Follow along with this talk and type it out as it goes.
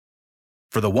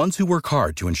For the ones who work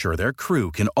hard to ensure their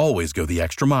crew can always go the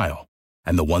extra mile,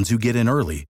 and the ones who get in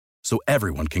early so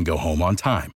everyone can go home on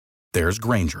time, there's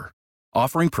Grainger,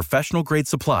 offering professional-grade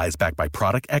supplies backed by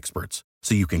product experts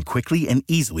so you can quickly and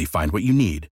easily find what you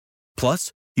need.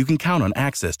 Plus, you can count on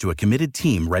access to a committed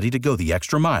team ready to go the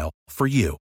extra mile for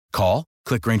you. Call,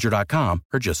 click Grainger.com,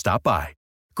 or just stop by.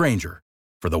 Grainger,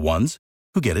 for the ones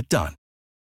who get it done.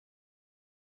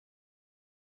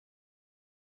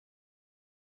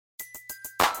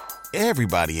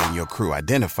 Everybody in your crew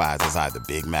identifies as either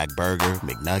Big Mac Burger,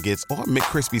 McNuggets, or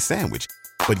McCrispy Sandwich.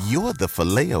 But you're the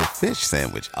Filet-O-Fish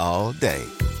Sandwich all day.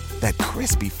 That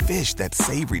crispy fish, that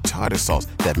savory tartar sauce,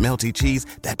 that melty cheese,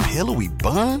 that pillowy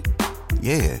bun.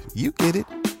 Yeah, you get it.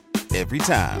 Every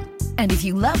time. And if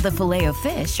you love the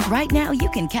Filet-O-Fish, right now you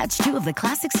can catch two of the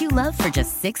classics you love for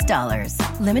just $6.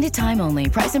 Limited time only.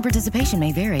 Price and participation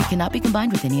may vary. Cannot be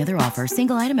combined with any other offer.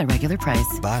 Single item at regular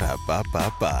price.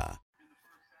 Ba-da-ba-ba-ba.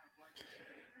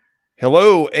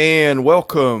 Hello and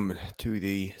welcome to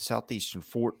the Southeastern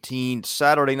 14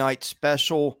 Saturday night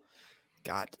special.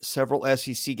 Got several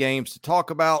SEC games to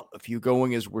talk about, a few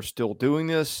going as we're still doing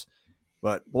this.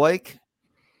 But Blake,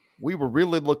 we were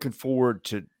really looking forward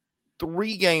to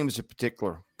three games in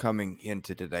particular coming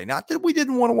into today. Not that we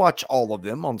didn't want to watch all of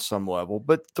them on some level,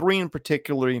 but three in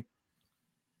particular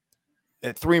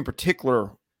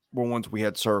were ones we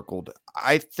had circled.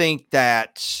 I think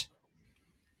that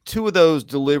two of those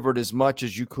delivered as much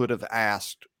as you could have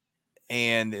asked,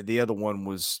 and the other one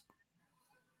was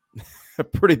a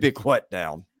pretty big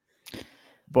letdown.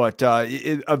 But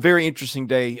a very interesting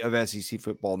day of SEC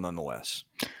football nonetheless.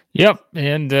 Yep,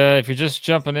 and if you're just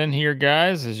jumping in here,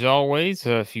 guys, as always,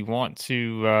 if you want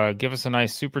to give us a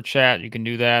nice super chat, you can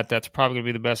do that. That's probably going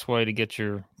to be the best way to get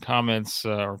your comments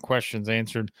or questions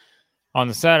answered on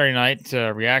the Saturday night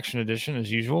reaction edition, as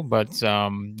usual. But,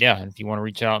 yeah, if you want to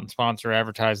reach out and sponsor,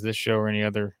 advertise this show or any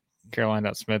other,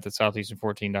 caroline.smith at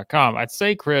southeastern14.com. I'd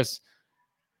say, Chris,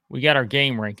 we got our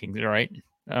game rankings, right?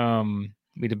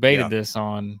 We debated this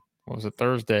on, what was it,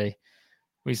 Thursday.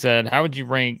 We said, how would you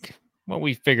rank what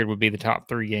we figured would be the top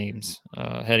three games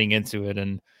heading into it?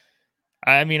 And,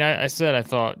 I mean, I said I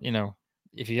thought,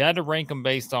 if you had to rank them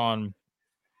based on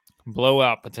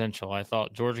blowout potential, I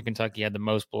thought Georgia Kentucky had the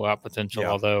most blowout potential,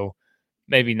 although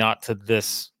maybe not to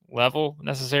this level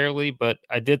necessarily, but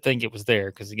I did think it was there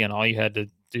because, again, all you had to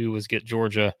do was get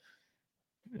Georgia,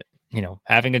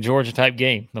 having a Georgia type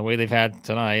game the way they've had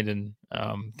tonight, and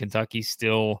Kentucky's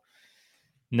still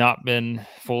not been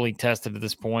fully tested at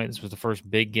this point. This was the first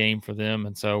big game for them,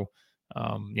 and so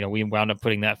we wound up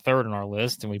putting that third on our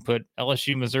list, and we put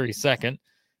LSU Missouri second.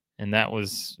 And that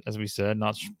was, as we said,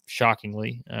 not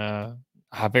shockingly, a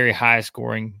very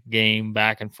high-scoring game,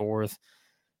 back and forth,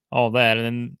 all that.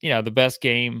 And then, the best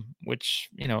game, which,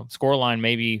 scoreline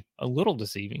may be a little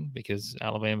deceiving because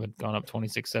Alabama had gone up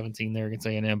 26-17 there against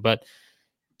A&M. But,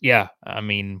 yeah, I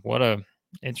mean, what a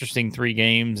interesting three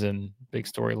games and big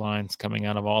storylines coming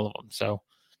out of all of them. So,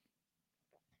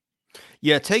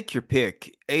 yeah, take your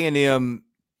pick. A&M,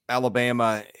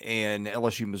 Alabama, and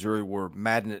LSU Missouri were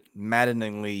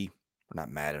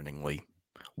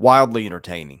wildly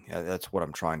entertaining. That's what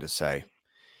I'm trying to say.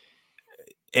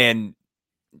 And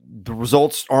the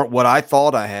results aren't what I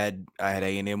thought. I had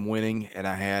A&M winning, and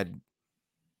I had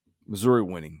Missouri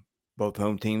winning. Both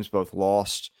home teams, both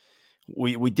lost.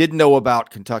 We did know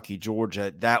about Kentucky,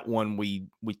 Georgia. That one we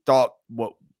thought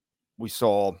what we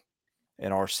saw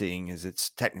and are seeing is it's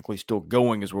technically still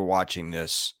going as we're watching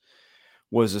this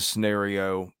was a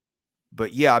scenario.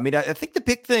 But yeah, I mean, I think the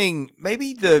big thing,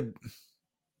 maybe I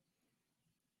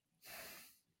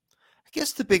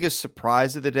guess the biggest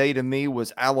surprise of the day to me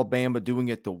was Alabama doing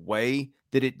it the way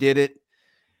that it did it,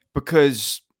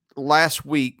 because last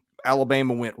week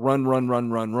Alabama went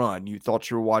run. You thought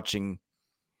you were watching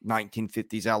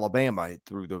 1950s Alabama. It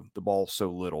threw the ball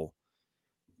so little.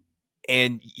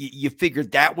 And you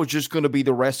figured that was just going to be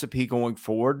the recipe going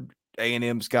forward.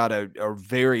 A&M's got a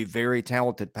very, very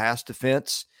talented pass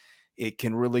defense. It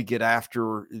can really get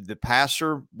after the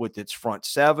passer with its front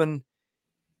seven.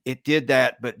 It did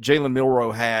that, but Jalen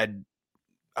Milroe had,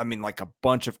 like a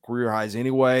bunch of career highs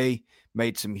anyway,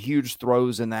 made some huge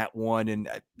throws in that one. And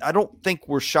I don't think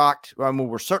we're shocked.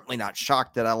 We're certainly not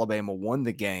shocked that Alabama won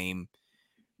the game,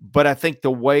 but I think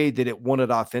the way that it won it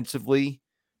offensively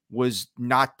was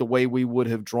not the way we would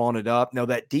have drawn it up. Now,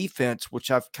 that defense,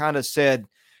 which I've kind of said,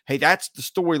 hey, that's the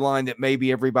storyline that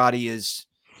maybe everybody is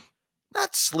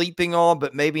not sleeping on,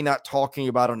 but maybe not talking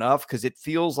about enough, because it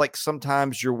feels like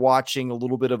sometimes you're watching a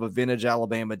little bit of a vintage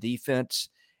Alabama defense,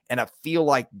 and I feel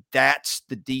like that's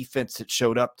the defense that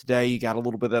showed up today. You got a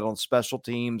little bit of that on special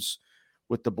teams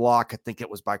with the block. I think it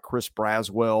was by Chris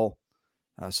Braswell.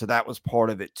 So that was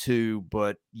part of it too.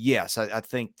 But yes, I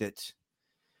think that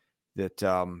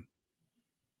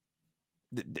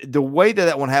the way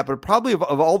that one happened, probably of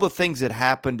all the things that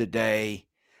happened today,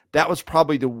 that was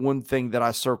probably the one thing that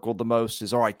I circled the most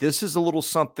is, all right, this is a little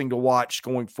something to watch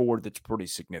going forward that's pretty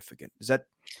significant. Is that,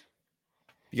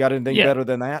 you got anything better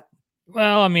than that?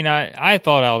 Well, I mean, I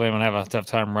thought Alabama would have a tough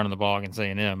time running the ball against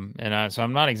A&M, so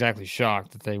I'm not exactly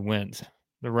shocked that they went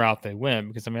the route they went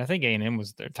because, I mean, I think A&M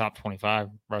was their top 25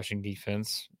 rushing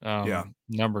defense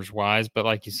numbers-wise, but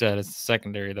like you said, it's the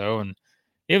secondary, though, and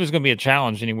it was going to be a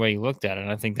challenge any way you looked at it,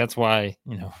 and I think that's why,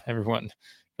 everyone –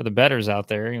 for the bettors out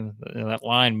there, that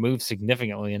line moved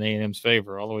significantly in A&M's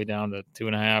favor, all the way down to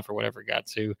 2.5 or whatever it got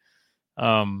to.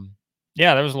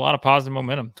 There was a lot of positive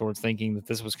momentum towards thinking that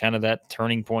this was kind of that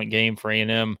turning point game for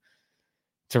A&M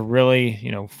to really,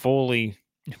 fully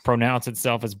pronounce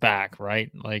itself as back,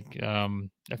 right? Like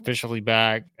officially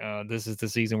back. This is the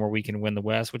season where we can win the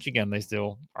West, which again, they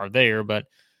still are there. But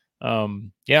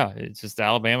it's just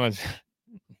Alabama.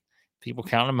 People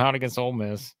count them out against Ole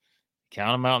Miss.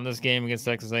 Count them out in this game against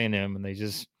Texas A&M, and they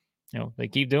just, they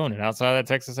keep doing it outside that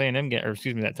Texas A&M game, or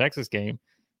excuse me, that Texas game.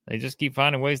 They just keep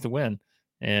finding ways to win,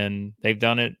 and they've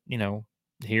done it,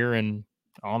 here and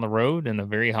on the road in a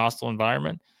very hostile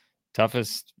environment,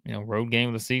 toughest, road game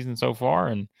of the season so far,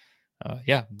 and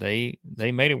they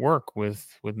made it work with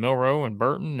Milroe and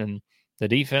Burton, and the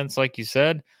defense, like you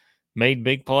said, made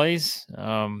big plays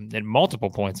at multiple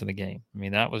points in the game. I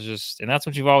mean, that was just, and that's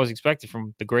what you've always expected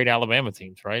from the great Alabama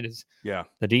teams, right?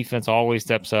 The defense always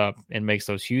steps up and makes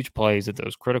those huge plays at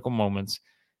those critical moments.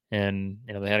 And,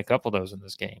 they had a couple of those in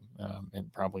this game,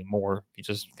 and probably more if you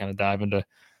just kind of dive into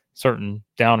certain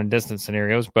down and distance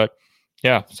scenarios. But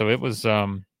so it was,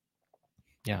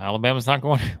 Alabama's not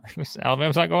going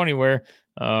anywhere.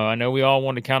 I know we all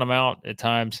wanted to count them out at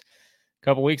times a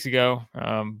couple weeks ago.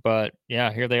 But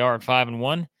here they are at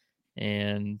 5-1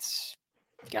 and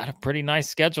got a pretty nice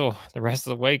schedule the rest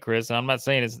of the way, Chris. And I'm not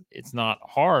saying it's not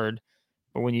hard,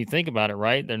 but when you think about it,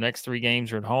 right, their next 3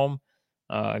 games are at home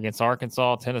against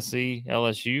Arkansas, Tennessee,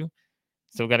 LSU.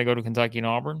 Still got to go to Kentucky and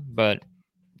Auburn. But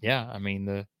I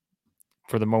mean,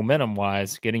 for the momentum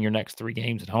wise, getting your next 3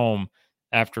 games at home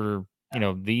after,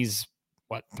 these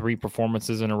 3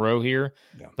 performances in a row here,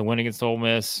 the win against Ole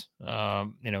Miss,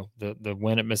 the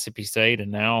win at Mississippi State,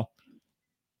 and now,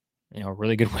 a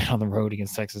really good win on the road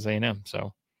against Texas A&M.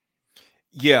 So,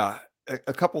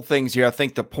 a couple things here. I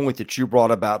think the point that you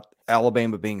brought about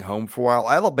Alabama being home for a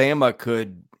while, Alabama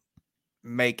could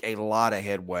make a lot of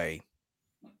headway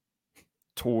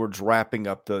towards wrapping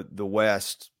up the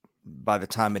West by the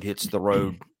time it hits the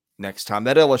road next time.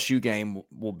 That LSU game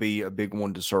will be a big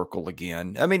one to circle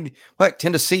again. I mean, like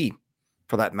Tennessee,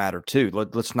 for that matter, too.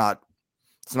 Let's not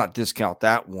discount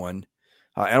that one.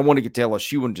 And I want to get to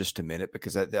LSU in just a minute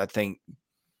because I think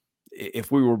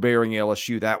if we were burying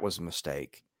LSU, that was a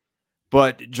mistake.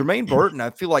 But Jermaine Burton, I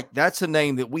feel like that's a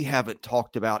name that we haven't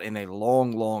talked about in a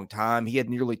long, long time. He had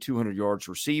nearly 200 yards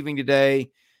receiving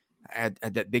today. Had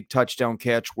that big touchdown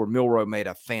catch where Milroe made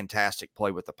a fantastic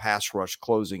play with the pass rush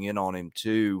closing in on him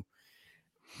too.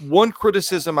 One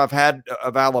criticism I've had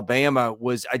of Alabama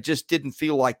was I just didn't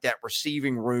feel like that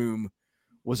receiving room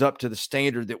was up to the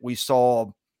standard that we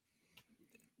saw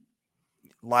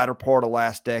latter part of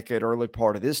last decade, early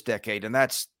part of this decade. And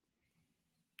that's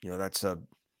a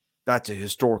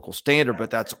historical standard,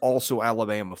 but that's also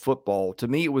Alabama football. To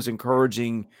me, it was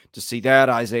encouraging to see that.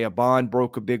 Isaiah Bond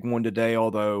broke a big one today,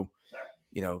 although,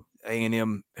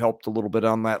 A&M helped a little bit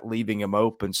on that, leaving him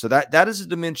open. So that is a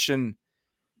dimension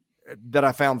that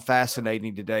I found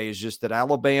fascinating today, is just that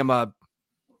Alabama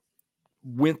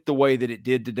went the way that it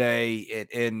did today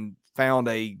and found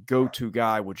a go-to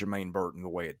guy with Jermaine Burton the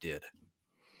way it did.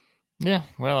 Yeah,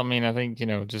 well, I mean, I think,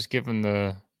 just given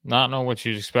the not know what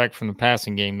you'd expect from the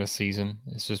passing game this season,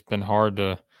 it's just been hard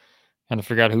to kind of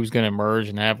figure out who's going to emerge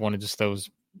and have one of just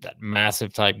that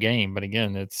massive type game. But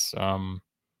again, it's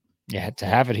to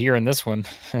have it here in this one,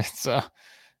 it's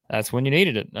that's when you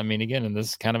needed it. I mean, again, in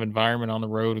this kind of environment on the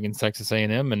road against Texas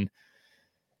A&M, and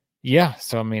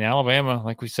so I mean, Alabama,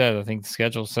 like we said, I think the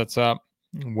schedule sets up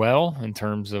well in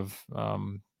terms of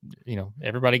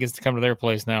everybody gets to come to their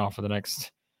place now for the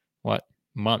next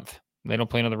month. They don't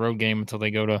play another road game until they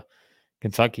go to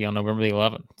Kentucky on November the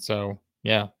 11th. So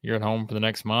you're at home for the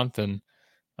next month, and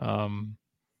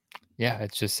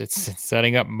it's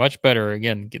setting up much better.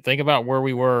 Again, think about where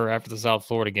we were after the South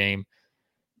Florida game.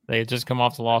 They had just come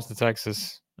off the loss to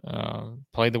Texas,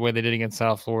 played the way they did against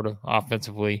South Florida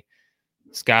offensively.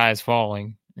 Sky is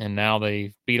falling, and now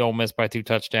they beat Ole Miss by 2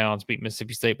 touchdowns, beat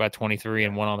Mississippi State by 23,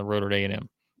 and won on the road at A&M.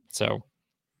 So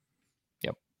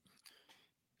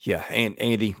Yeah, and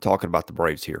Andy talking about the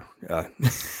Braves here. Well,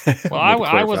 wanted to I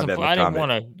clarify wasn't. that in the I didn't comment.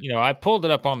 want to. I pulled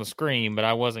it up on the screen, but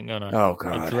I wasn't gonna Oh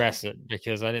God, address it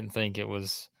because I didn't think it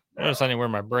was. Notice I didn't wear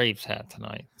my Braves hat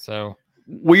tonight, so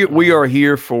we are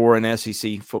here for an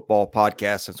SEC football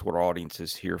podcast. That's what our audience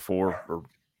is here for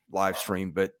live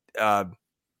stream. But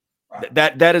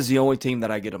that is the only team that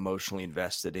I get emotionally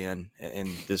invested in, and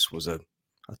this was a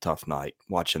tough night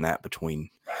watching that between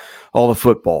all the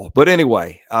football. But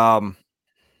anyway,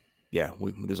 yeah,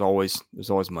 there's always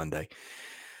Monday.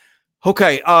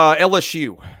 Okay,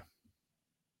 LSU's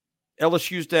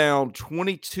down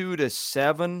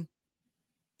 22-7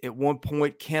 at one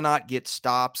point, cannot get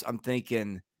stops. I'm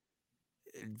thinking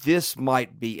this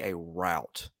might be a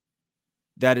rout.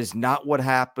 That is not what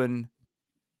happened.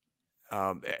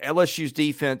 LSU's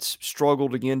defense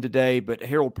struggled again today, but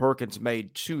Harold Perkins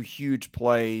made two huge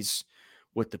plays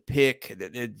with the pick.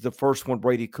 The first one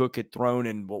Brady Cook had thrown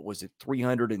in,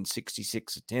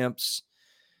 366 attempts.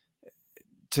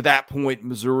 To that point,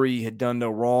 Missouri had done no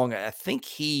wrong. I think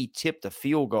he tipped a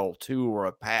field goal too, or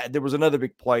a pass. There was another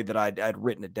big play that I'd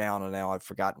written it down, and now I've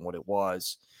forgotten what it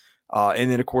was. And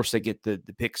then, of course, they get the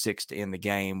pick six to end the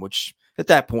game, which at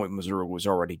that point Missouri was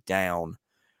already down.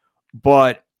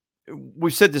 But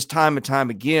we've said this time and time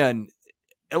again,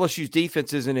 LSU's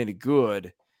defense isn't any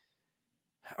good,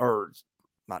 or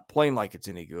not playing like it's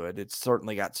any good. It's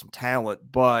certainly got some talent,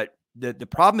 but the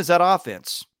problem is that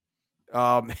offense.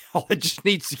 It just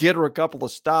needs to get her a couple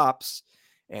of stops,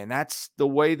 and that's the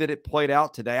way that it played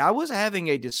out today. I was having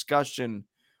a discussion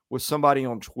with somebody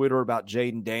on Twitter about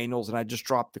Jaden Daniels, and I just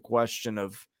dropped the question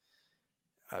of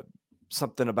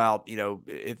something about,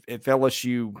 if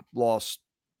LSU lost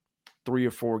 3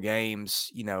 or 4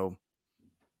 games,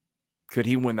 could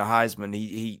he win the Heisman?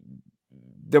 He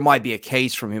there might be a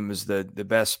case from him as the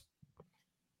best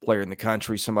player in the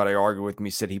country. Somebody argued with me,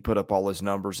 said he put up all his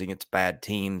numbers against bad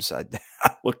teams. I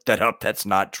looked that up. That's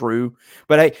not true.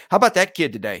 But hey, how about that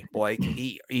kid today, Blake?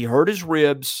 He hurt his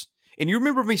ribs. And you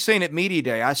remember me saying at media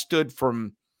day, I stood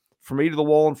from me to the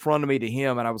wall in front of me to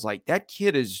him, and I was like, that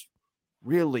kid is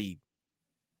really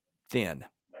thin.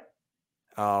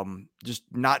 Just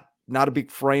not a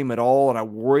big frame at all. And I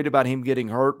worried about him getting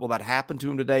hurt. Well, that happened to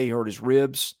him today. He hurt his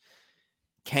ribs.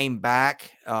 Came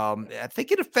back. I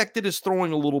think it affected his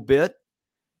throwing a little bit,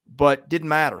 but didn't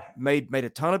matter. Made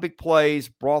a ton of big plays,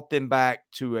 brought them back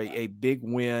to a big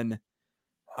win.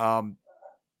 LSU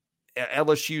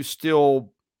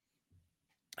still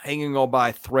hanging on by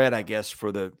a thread, I guess,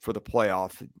 for the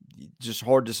playoff. Just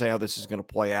hard to say how this is going to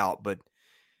play out. But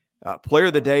player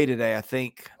of the day today, I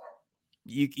think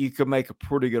you could make a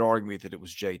pretty good argument that it was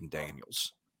Jaden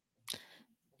Daniels.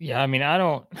 Yeah, I mean, I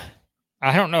don't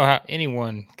know how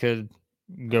anyone could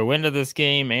go into this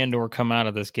game and or come out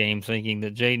of this game thinking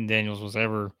that Jaden Daniels was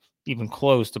ever even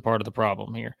close to part of the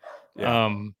problem here.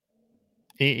 Yeah.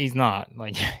 He's not.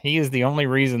 Like, he is the only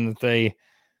reason that they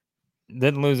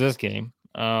didn't lose this game.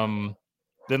 Didn't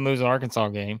lose the Arkansas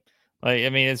game. Like, I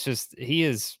mean, it's just, he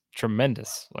is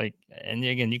tremendous. Like, and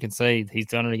again, you can say he's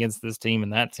done it against this team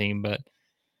and that team, but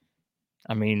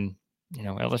I mean,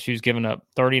 LSU's given up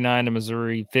 39 to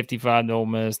Missouri, 55 to Ole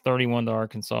Miss, 31 to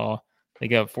Arkansas. They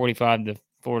got 45 to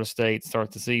Florida State,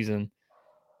 start the season.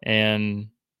 And,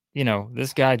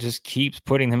 this guy just keeps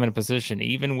putting them in a position,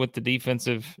 even with the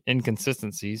defensive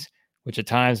inconsistencies, which at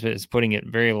times is putting it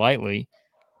very lightly.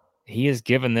 He has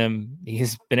given them,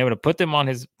 he's been able to put it on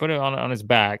his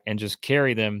back and just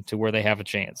carry them to where they have a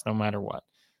chance, no matter what.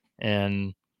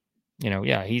 And,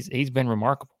 he's been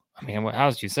remarkable. I mean, how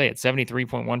did you say it?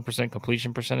 73.1%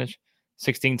 completion percentage,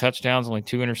 16 touchdowns, only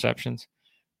 2 interceptions.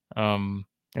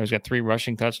 He's got 3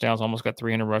 rushing touchdowns, almost got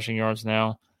 300 rushing yards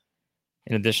now,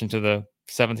 in addition to the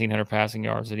 1,700 passing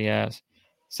yards that he has.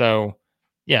 So,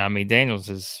 yeah, I mean,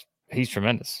 Daniels he's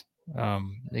tremendous.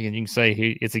 Again, you can say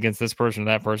it's against this person or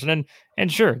that person.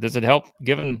 And sure, does it help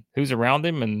given who's around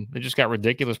him? And they just got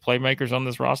ridiculous playmakers on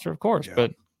this roster, of course. Yeah.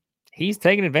 But he's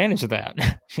taking advantage of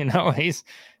that.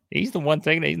 He's the one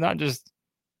thing that he's not just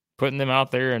putting them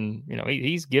out there and,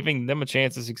 he's giving them a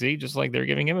chance to succeed just like they're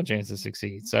giving him a chance to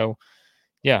succeed. So,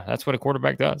 yeah, that's what a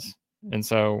quarterback does. And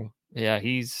so, yeah,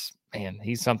 he's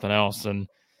something else. And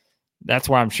that's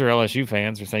why I'm sure LSU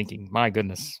fans are thinking, my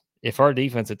goodness, if our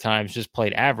defense at times just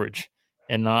played average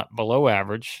and not below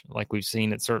average, like we've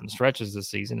seen at certain stretches this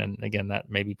season, and again, that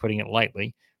may be putting it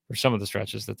lightly for some of the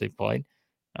stretches that they've played,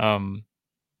 who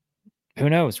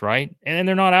knows, right? And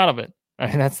they're not out of it. I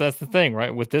mean, that's the thing,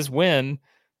 right? With this win,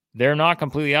 they're not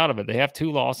completely out of it. They have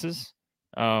 2 losses,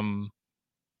 but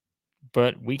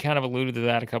we kind of alluded to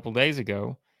that a couple days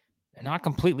ago. They're not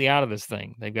completely out of this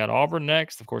thing. They've got Auburn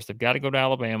next. Of course, they've got to go to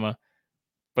Alabama.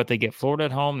 but they get Florida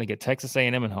at home, they get Texas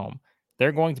A&M at home.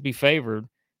 They're going to be favored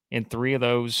in 3 of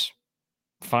those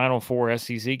Final 4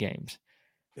 SEC games.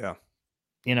 Yeah.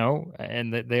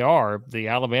 And they are. The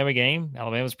Alabama game,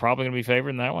 Alabama's probably going to be favored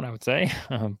in that one, I would say.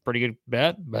 Pretty good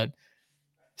bet, but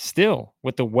still,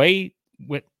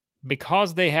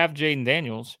 because they have Jaden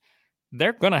Daniels,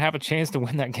 they're going to have a chance to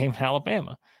win that game in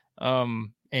Alabama.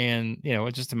 And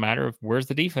it's just a matter of where's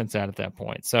the defense at that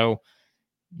point. So,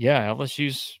 yeah,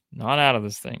 LSU's not out of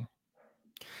this thing.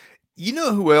 You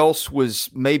know who else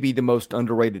was maybe the most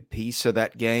underrated piece of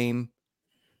that game?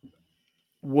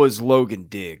 Was Logan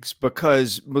Diggs,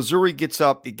 because Missouri gets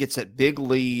up, it gets that big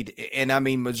lead, and I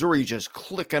mean, Missouri just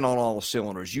clicking on all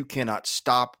cylinders. You cannot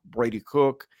stop Brady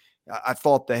Cook. I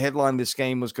thought the headline of this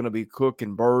game was going to be Cook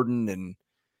and Burden, and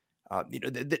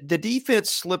the defense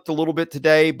slipped a little bit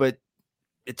today, but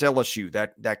it's LSU.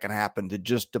 That can happen to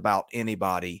just about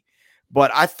anybody. But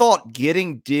I thought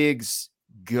getting Diggs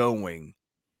going,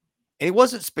 and he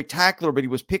wasn't spectacular, but he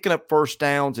was picking up first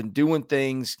downs and doing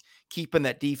things, keeping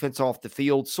that defense off the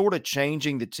field, sort of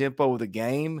changing the tempo of the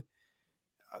game.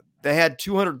 They had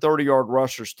 230-yard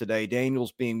rushers today,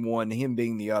 Daniels being one, him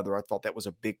being the other. I thought that was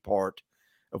a big part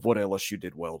of what LSU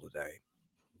did well today.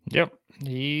 Yep.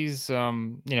 He's,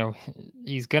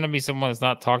 he's going to be someone that's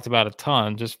not talked about a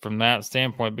ton just from that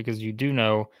standpoint, because you do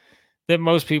know that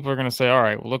most people are going to say, all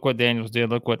right, well, look what Daniels did,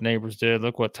 look what Neighbors did,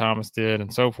 look what Thomas did,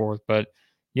 and so forth. But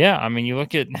yeah, I mean, you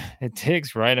look at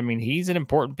Diggs, right? I mean, he's an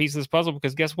important piece of this puzzle,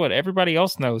 because guess what? Everybody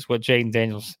else knows what Jaden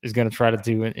Daniels is going to try to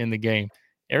do in the game.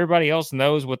 Everybody else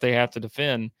knows what they have to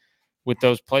defend with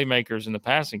those playmakers in the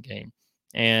passing game.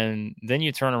 And then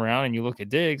you turn around and you look at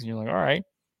Diggs and you're like, all right,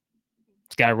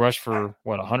 this guy rushed for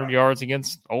 100 yards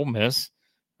against Ole Miss.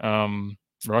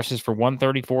 Rushes for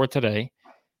 134 today.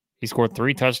 He scored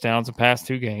 3 touchdowns the past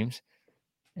 2 games.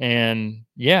 And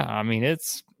yeah, I mean,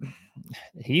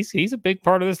 he's a big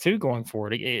part of this too going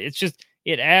forward.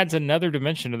 It adds another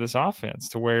dimension to this offense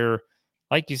to where,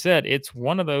 like you said, it's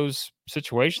one of those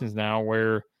situations now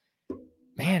where,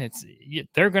 man,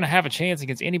 they're going to have a chance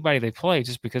against anybody they play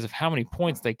just because of how many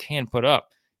points they can put up,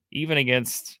 even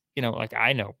against, like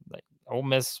Ole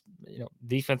Miss,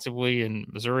 defensively, and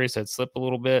Missouri had slipped a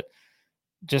little bit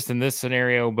just in this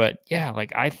scenario. But yeah,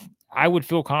 like I would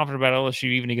feel confident about LSU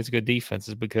even against good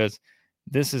defenses, because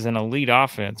this is an elite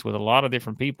offense with a lot of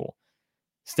different people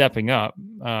stepping up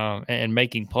and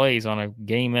making plays on a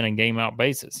game in and game out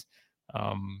basis.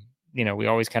 We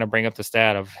always kind of bring up the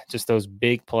stat of just those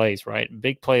big plays, right?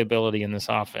 Big playability in this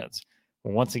offense.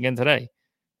 Well, once again today,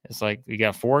 it's like we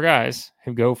got 4 guys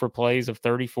who go for plays of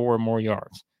 34 or more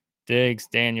yards. Diggs,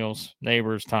 Daniels,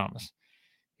 Neighbors, Thomas.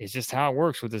 It's just how it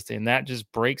works with this thing. That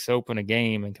just breaks open a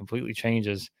game and completely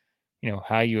changes,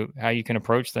 how you can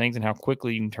approach things and how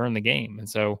quickly you can turn the game. And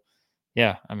so,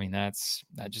 yeah, I mean, that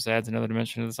just adds another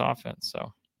dimension to this offense.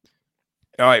 So,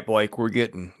 all right, Blake, we're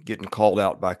getting called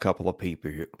out by a couple of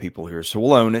people here, so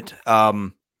we'll own it.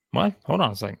 What? Hold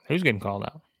on a second. Who's getting called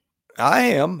out? I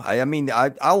am.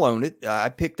 I'll own it. I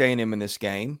picked A&M in this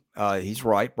game. He's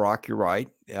right, Brock. You're right.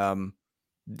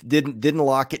 Didn't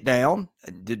lock it down.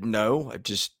 I didn't know. I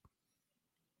just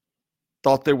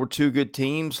thought there were 2 good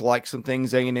teams. Like some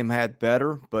things A&M had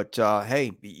better, but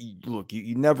hey, look,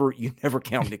 you never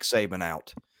count Nick Saban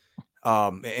out.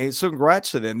 And so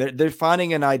congrats to them. They're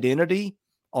finding an identity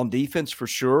on defense for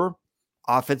sure.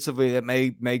 Offensively, that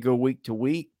may go week to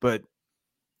week, but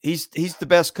he's the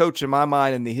best coach in my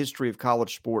mind in the history of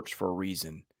college sports for a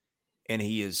reason, and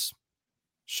he is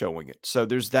showing it. So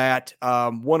there's that.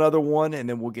 One other one, and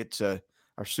then we'll get to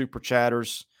our super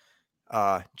chatters.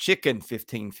 Chicken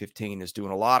 1515 is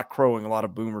doing a lot of crowing, a lot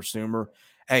of boomer sooner.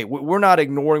 Hey, we're not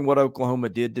ignoring what Oklahoma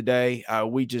did today.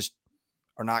 We just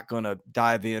are not going to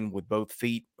dive in with both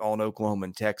feet on Oklahoma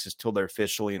and Texas till they're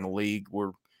officially in the league.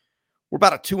 We're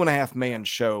about a 2.5-man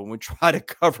show, and we try to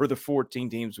cover the 14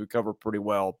 teams we cover pretty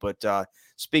well. But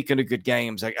speaking of good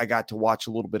games, I got to watch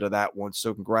a little bit of that one.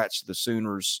 So congrats to the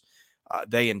Sooners.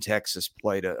 They in Texas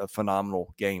played a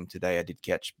phenomenal game today. I did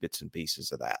catch bits and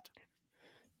pieces of that.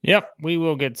 Yep, we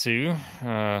will get to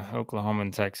Oklahoma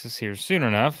and Texas here soon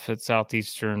enough. It's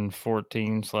Southeastern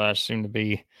 14 / soon to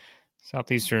be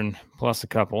Southeastern plus a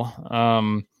couple.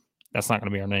 That's not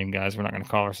going to be our name, guys. We're not going to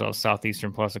call ourselves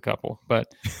Southeastern plus a couple, but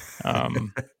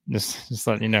just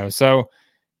letting you know. So,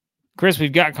 Chris,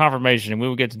 we've got confirmation, and we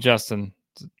will get to Justin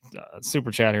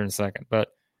super chat here in a second, but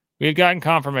we've gotten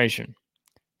confirmation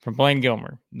from Blaine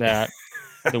Gilmer that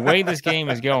the way this game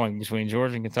is going between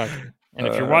Georgia and Kentucky, and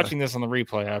if you're watching this on the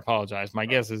replay, I apologize. My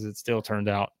guess is it still turned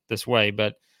out this way,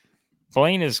 but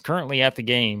Blaine is currently at the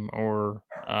game, or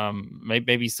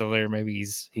maybe he's still there. Maybe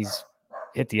he's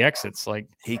hit the exits like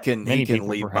he can many people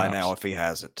leave perhaps. by now if he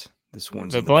hasn't. This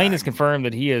one's But Blaine has confirmed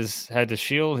that he has had to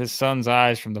shield his son's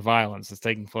eyes from the violence that's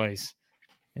taking place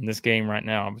in this game right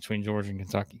now between Georgia and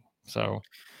Kentucky. So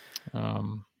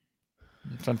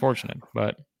it's unfortunate,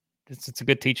 but it's a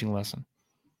good teaching lesson.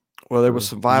 Well, there was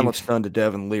some violence done to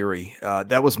Devin Leary.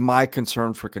 That was my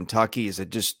concern for Kentucky. Is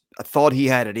I thought he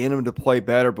had it in him to play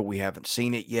better, but we haven't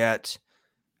seen it yet.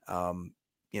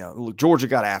 Georgia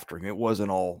got after him. It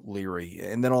wasn't all Leary.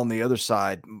 And then on the other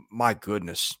side, my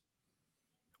goodness,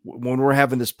 when we're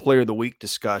having this player of the week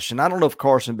discussion, I don't know if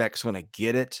Carson Beck's going to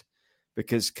get it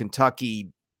because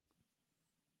Kentucky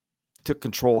took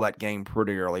control of that game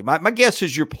pretty early. My guess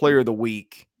is your player of the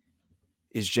week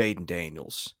is Jaden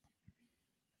Daniels.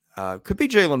 Could be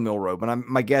Jalen Milroe, but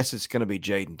my guess is going to be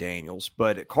Jaden Daniels.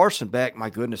 But Carson Beck, my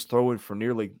goodness, throwing for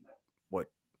nearly,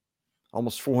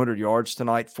 almost 400 yards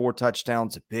tonight, 4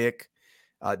 touchdowns, a pick.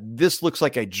 This looks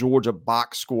like a Georgia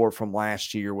box score from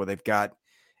last year where they've got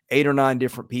 8 or 9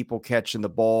 different people catching the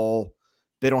ball.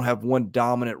 They don't have one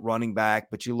dominant running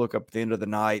back, but you look up at the end of the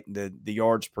night, the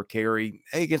yards per carry.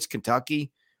 Hey, against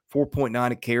Kentucky,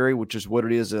 4.9 a carry, which is what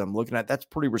it is that I'm looking at. That's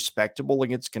pretty respectable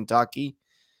against Kentucky.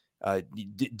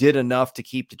 Did enough to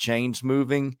keep the chains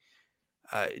moving.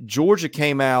 Georgia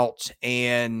came out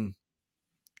and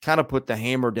kind of put the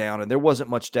hammer down, and there wasn't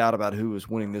much doubt about who was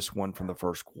winning this one from the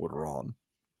first quarter on.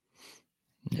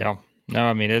 Yeah. No,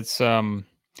 I mean, it's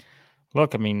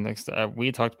look, I mean,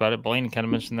 we talked about it. Blaine kind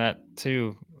of mentioned that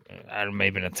too. I don't know,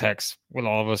 maybe in a text with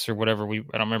all of us or whatever. I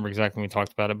don't remember exactly when we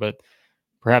talked about it, but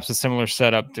perhaps a similar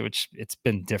setup to which it's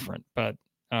been different, but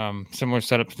similar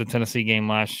setup to the Tennessee game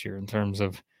last year in terms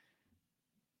of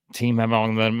team having all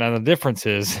the momentum. The difference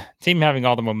is team having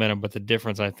all the momentum, but the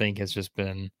difference I think has just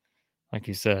been, like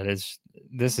you said,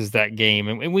 this is that game.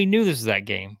 And we knew this is that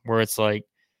game where it's like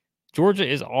Georgia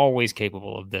is always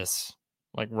capable of this.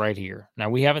 Like right here. Now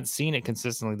we haven't seen it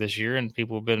consistently this year, and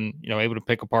people have been, able to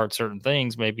pick apart certain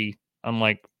things, maybe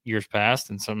unlike years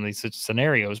past in some of these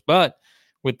scenarios. But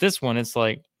with this one, it's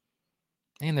like,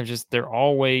 man, they're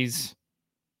always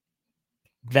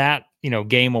that,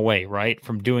 game away, right,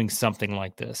 from doing something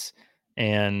like this.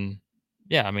 And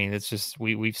yeah, I mean, it's just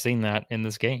we've seen that in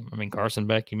this game. I mean, Carson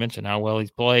Beck, you mentioned how well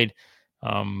he's played.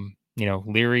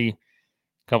 Leary,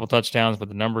 couple touchdowns, but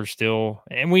the numbers still,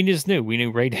 and we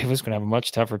knew Ray Davis was going to have a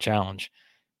much tougher challenge,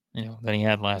 than he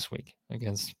had last week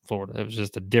against Florida. It was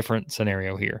just a different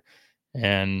scenario here.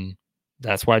 And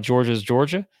that's why Georgia is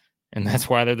Georgia. And that's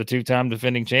why they're the 2-time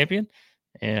defending champion.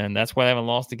 And that's why they haven't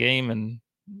lost a game in,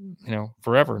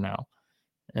 forever now.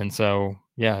 And so,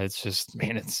 yeah, it's just,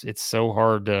 man, it's so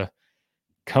hard to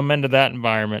come into that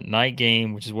environment, night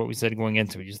game, which is what we said going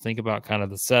into it. Just think about kind of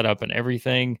the setup and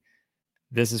everything.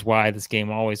 This is why this game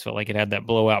always felt like it had that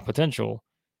blowout potential,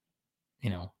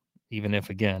 even if,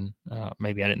 again,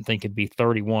 maybe I didn't think it'd be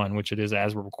 31, which it is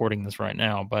as we're recording this right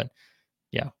now. But,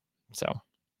 yeah, so.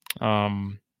 All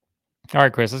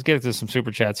right, Chris, let's get to some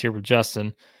super chats here with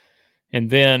Justin. And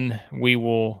then we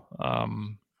will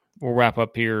we'll wrap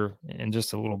up here in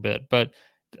just a little bit. But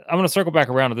I'm going to circle back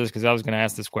around to this because I was going to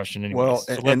ask this question anyway. Well,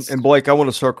 and Blake, I want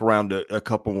to circle around to a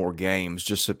couple more games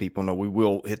just so people know we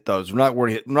will hit those. We're not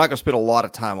going to spend a lot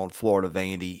of time on Florida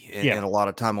Vandy and a lot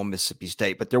of time on Mississippi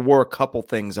State, but there were a couple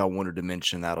things I wanted to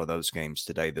mention out of those games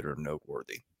today that are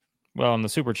noteworthy. Well, and the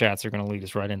super chats are going to lead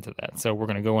us right into that. So we're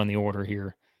going to go in the order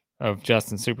here of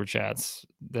Justin's super chats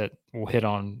that will hit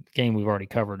on the game we've already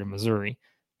covered in Missouri.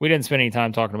 We didn't spend any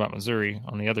time talking about Missouri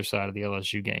on the other side of the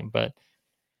LSU game, but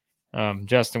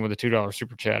Justin with a $2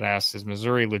 super chat asks, is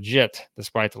Missouri legit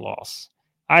despite the loss?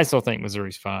 I still think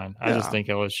Missouri's fine. I just think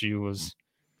LSU was,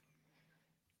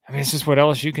 it's just what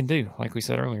LSU can do, like we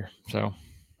said earlier. So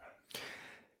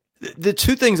the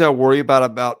two things I worry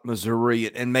about Missouri,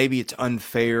 and maybe it's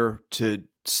unfair to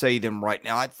say them right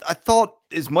now. I thought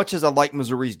as much as I like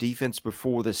Missouri's defense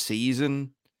before the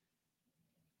season,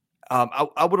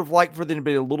 I would have liked for them to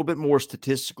be a little bit more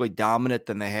statistically dominant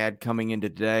than they had coming into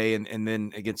today. And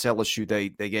then against LSU,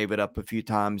 they gave it up a few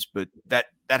times, but that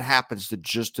happens to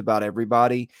just about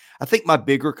everybody. I think my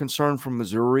bigger concern from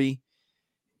Missouri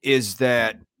is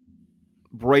that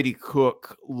Brady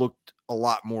Cook looked a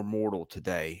lot more mortal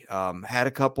today. Had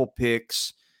a couple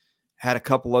picks, had a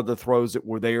couple other throws that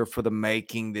were there for the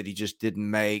making that he just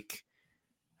didn't make.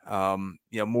 More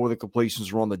of the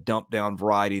completions were on the dump down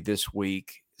variety this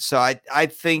week. So I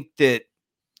think that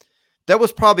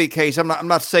was probably a case. I'm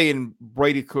not saying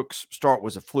Brady Cook's start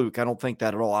was a fluke. I don't think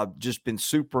that at all. I've just been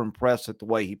super impressed at the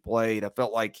way he played. I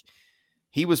felt like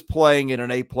he was playing at an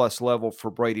A+ level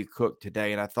for Brady Cook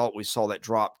today, and I thought we saw that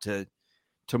drop to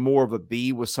to more of a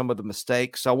B with some of the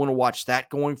mistakes. So I want to watch that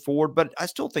going forward. But I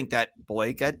still think that,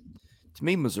 Blake, to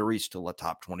me, Missouri's still a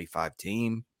top 25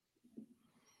 team.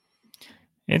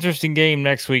 Interesting game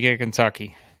next week at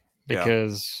Kentucky,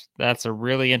 because that's a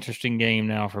really interesting game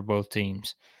now for both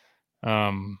teams.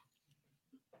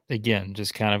 Again,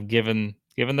 just kind of given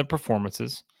the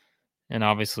performances, and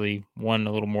obviously one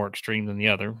a little more extreme than the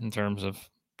other in terms of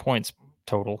points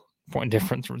total, point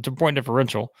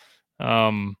differential.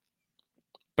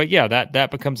 But yeah,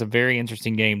 that becomes a very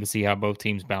interesting game to see how both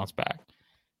teams bounce back.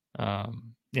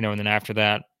 And then after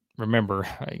that, remember,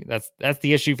 that's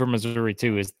the issue for Missouri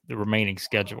too, is the remaining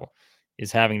schedule,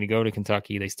 is having to go to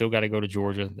Kentucky. They still got to go to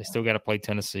Georgia. They still got to play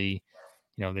Tennessee.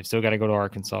 They've still got to go to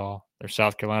Arkansas. There's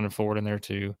South Carolina and Florida in there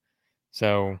too.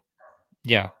 So,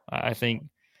 yeah, I think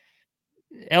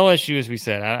LSU, as we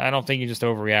said, I don't think you just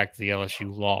overreact to the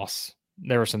LSU loss.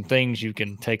 There are some things you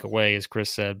can take away, as Chris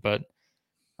said, but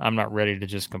I'm not ready to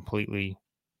just completely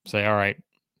say, all right,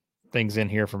 things in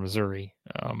here for Missouri.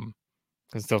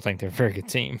 I still think they're a very good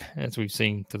team, as we've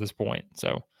seen to this point.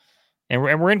 So, and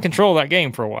we're in control of that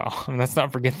game for a while. I mean, let's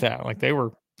not forget that. Like they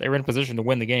were in position to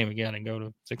win the game again and go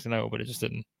to 6-0, but it just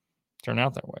didn't turn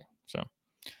out that way. So,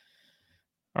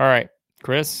 all right,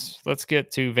 Chris, let's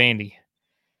get to Vandy,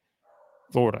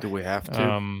 Florida. Do we have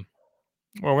to?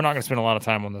 Well, we're not going to spend a lot of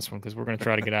time on this one because we're going to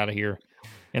try to get out of here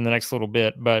in the next little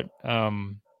bit. But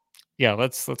yeah,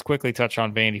 let's quickly touch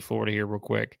on Vandy, Florida here real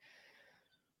quick.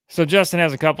 So Justin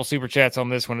has a couple super chats on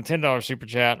this one, a $10 super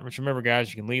chat, which remember, guys,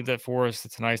 you can leave that for us.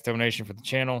 It's a nice donation for the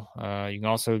channel. You can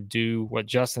also do what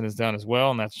Justin has done as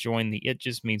well, and that's join the It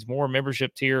Just Means More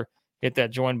membership tier. Hit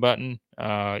that join button.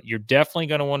 You're definitely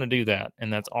going to want to do that,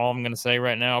 and that's all I'm going to say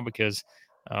right now, because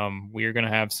we are going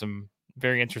to have some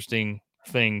very interesting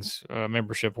things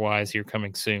membership-wise here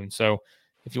coming soon. So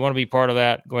if you want to be part of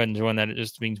that, go ahead and join that. It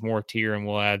Just Means More tier, and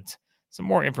we'll add some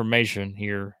more information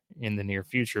here in the near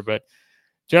future. But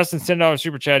Justin's $10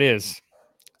 super chat it's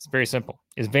very simple.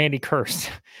 Is Vandy cursed?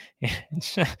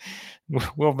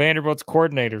 Will Vanderbilt's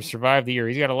coordinators survive the year?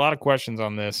 He's got a lot of questions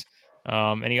on this.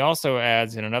 And he also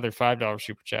adds in another $5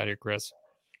 super chat here, Chris.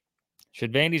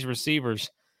 Should Vandy's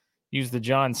receivers use the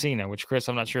John Cena, which, Chris,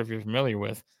 I'm not sure if you're familiar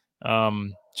with.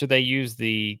 Should they use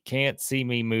the can't see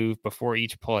me move before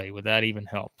each play? Would that even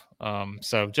help?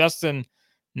 So Justin,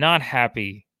 not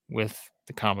happy with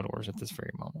the Commodores at this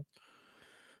very moment.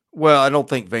 Well, I don't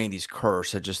think Vandy's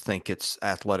cursed. I just think its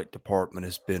athletic department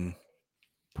has been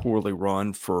poorly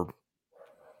run for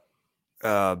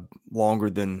longer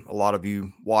than a lot of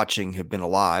you watching have been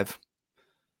alive.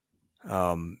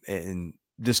 And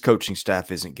this coaching staff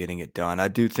isn't getting it done. I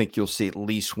do think you'll see at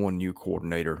least one new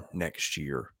coordinator next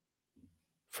year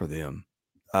for them.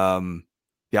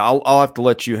 Yeah, I'll have to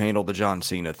let you handle the John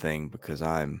Cena thing, because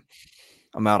I'm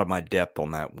out of my depth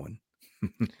on that one.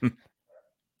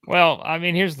 Well, I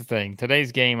mean, here's the thing.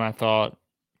 Today's game, I thought,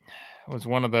 was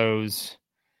one of those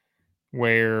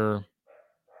where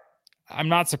I'm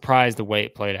not surprised the way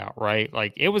it played out, right?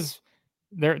 Like, it was,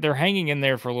 they're hanging in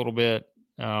there for a little bit.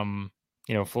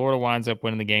 Florida winds up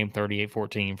winning the game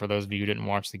 38-14 for those of you who didn't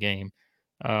watch the game.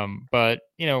 But,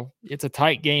 it's a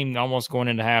tight game almost going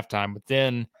into halftime. But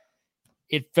then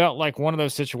it felt like one of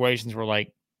those situations where,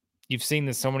 like, you've seen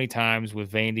this so many times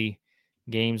with Vandy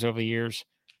games over the years,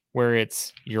 where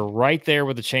you're right there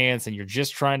with a chance and you're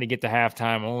just trying to get to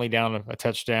halftime, only down a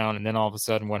touchdown, and then all of a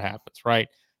sudden what happens, right?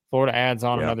 Florida adds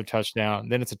on another touchdown,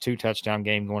 then it's a 2-touchdown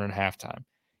game going into halftime.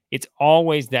 It's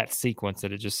always that sequence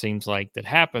that it just seems like that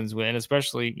happens, and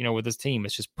especially, with this team,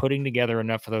 it's just putting together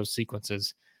enough of those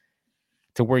sequences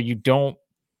to where you don't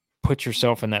put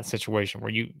yourself in that situation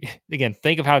where you, again,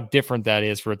 think of how different that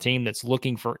is for a team that's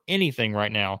looking for anything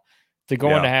right now to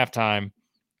go into halftime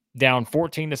down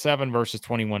 14-7 versus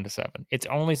 21-7. It's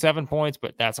only 7 points,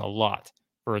 but that's a lot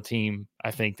for a team,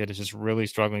 I think, that is just really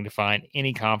struggling to find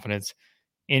any confidence,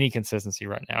 any consistency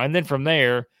right now. And then from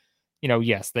there,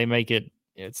 yes, they make it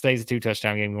stays a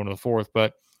 2-touchdown game going to the fourth,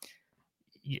 but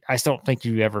I still don't think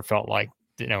you ever felt like,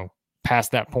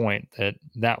 past that point,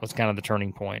 that was kind of the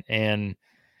turning point. And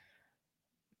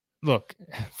look,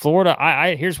 Florida,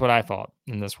 here's what I thought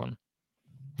in this one.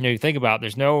 You think about,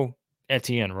 there's no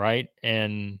Etienne, right?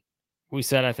 And we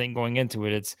said, I think going into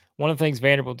it, it's one of the things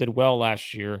Vanderbilt did well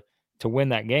last year to win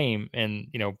that game and,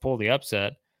 pull the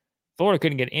upset. Florida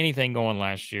couldn't get anything going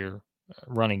last year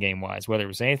running game wise, whether it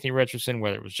was Anthony Richardson,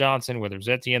 whether it was Johnson, whether it was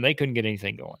Etienne, they couldn't get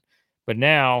anything going. But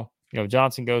now,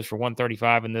 Johnson goes for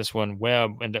 135 in this one.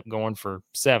 Webb ended up going for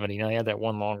 70. Now, he had that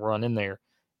one long run in there.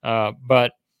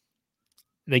 But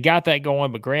they got that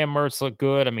going, but Graham Mertz looked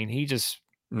good. I mean, he just,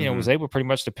 was able pretty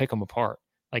much to pick them apart.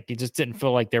 Like, it just didn't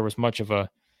feel like there was much of a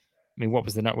I mean, what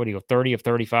was the what do you go? 30 of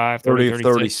 35, 30 of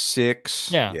 36?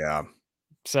 36. Yeah. Yeah.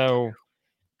 So,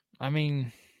 I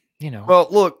mean, Well,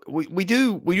 look, we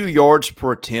do yards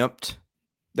per attempt.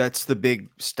 That's the big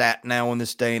stat now in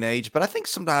this day and age. But I think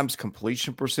sometimes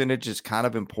completion percentage is kind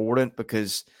of important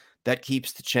because that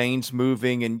keeps the chains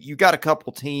moving. And you got a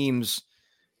couple teams,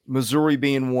 Missouri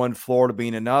being one, Florida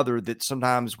being another, that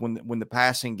sometimes when the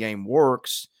passing game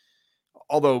works,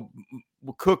 although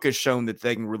Cook has shown that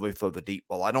they can really throw the deep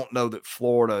ball. I don't know that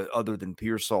Florida, other than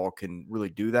Pearsall, can really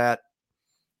do that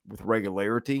with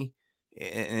regularity.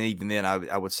 And even then,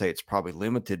 I would say it's probably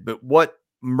limited. But what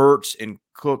Mertz and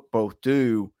Cook both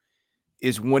do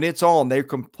is when it's on, they're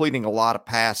completing a lot of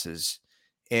passes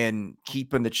and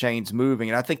keeping the chains moving.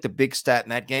 And I think the big stat in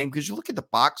that game, because you look at the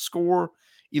box score,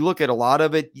 you look at a lot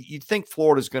of it, you'd think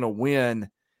Florida's going to win,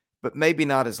 but maybe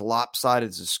not as lopsided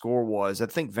as the score was. I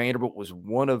think Vanderbilt was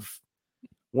one of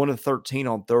 13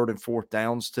 on third and fourth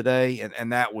downs today.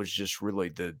 And that was just really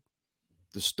the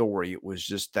story. It was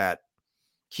just that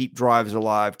keep drives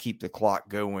alive, keep the clock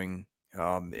going.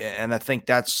 And I think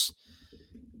that's,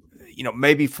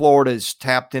 maybe Florida's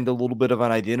tapped into a little bit of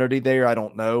an identity there. I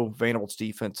don't know. Vanderbilt's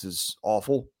defense is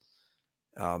awful.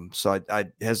 So I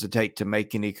hesitate to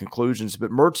make any conclusions,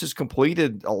 but Mertz has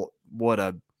completed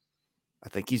I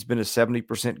think he's been a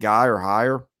 70% guy or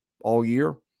higher all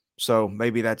year. So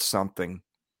maybe that's something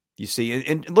you see.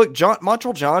 And look,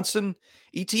 Montreal Johnson,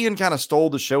 ETN kind of stole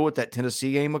the show at that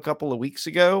Tennessee game a couple of weeks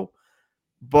ago,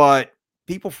 but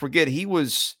people forget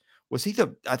was he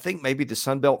I think maybe the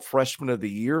Sun Belt Freshman of the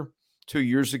Year 2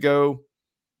 years ago.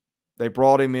 They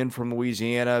brought him in from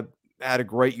Louisiana, had a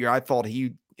great year. I thought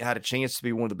he had a chance to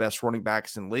be one of the best running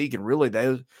backs in the league. And really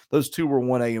those two were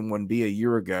 1A and 1B a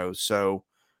year ago. So,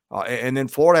 and then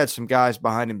Florida had some guys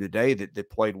behind him today that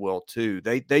played well too.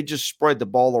 They just spread the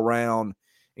ball around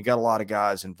and got a lot of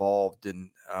guys involved. And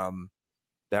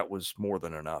that was more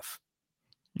than enough.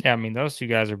 Yeah, I mean, those two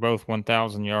guys are both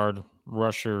 1,000-yard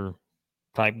rusher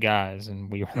type guys, and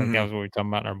that was what we were talking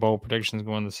about in our bowl predictions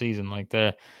going into the season. Like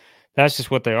that's just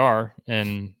what they are.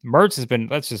 And Mertz has been,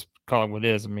 let's just call it what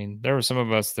it is. I mean, there were some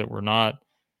of us that were not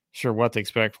sure what to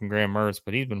expect from Graham Mertz,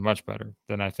 but he's been much better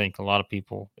than I think a lot of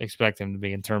people expect him to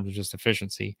be in terms of just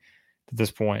efficiency at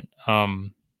this point.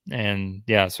 And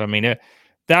yeah, so I mean,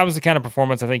 that was the kind of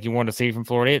performance I think you wanted to see from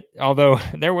Florida. Although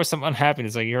there was some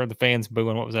unhappiness, like you heard the fans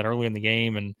booing, what was that, early in the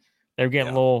game, and they were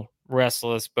getting a little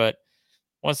restless. But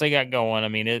once they got going, I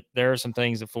mean, there are some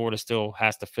things that Florida still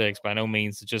has to fix. By no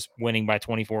means just winning by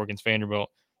 24 against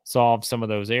Vanderbilt solved some of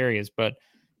those areas, but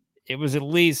it was at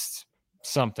least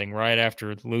something, right,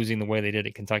 after losing the way they did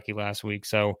at Kentucky last week.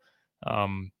 So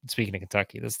speaking of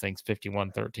Kentucky, this thing's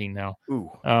 51-13 now.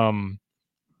 Ooh.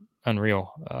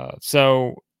 Unreal.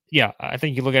 So yeah, I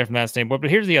think you look at it from that standpoint.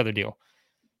 But here's the other deal.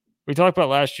 We talked about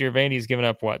last year, Vandy's given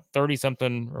up,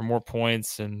 30-something or more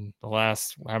points in the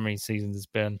last, how many seasons it's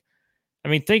been. I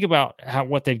mean, think about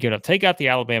what they've given up. Take out the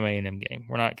Alabama A&M game.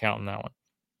 We're not counting that one.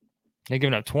 They've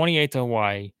given up 28 to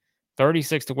Hawaii,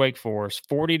 36 to Wake Forest,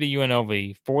 40 to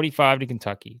UNLV, 45 to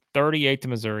Kentucky, 38 to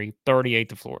Missouri, 38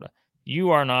 to Florida.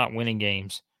 You are not winning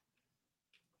games.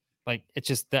 Like, it's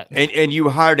just that. And you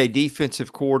hired a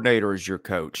defensive coordinator as your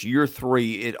coach. Year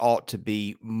 3, it ought to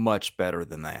be much better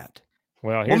than that.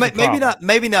 Well,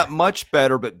 maybe not much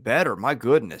better, but better. My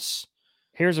goodness.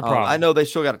 Here's a problem. I know they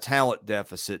still got a talent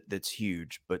deficit that's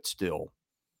huge, but still.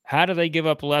 How do they give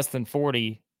up less than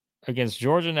 40 against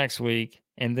Georgia next week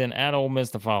and then at Ole Miss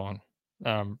the following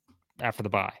after the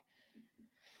bye?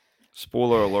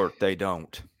 Spoiler alert, they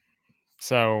don't.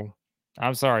 So,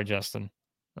 I'm sorry, Justin.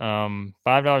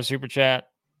 $5 super chat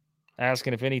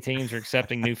asking if any teams are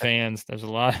accepting new fans. There's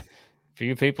a lot for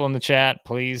you people in the chat.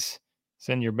 Please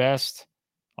send your best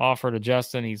offer to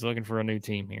Justin. He's looking for a new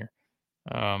team here.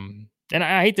 And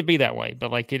I hate to be that way,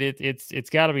 but like it's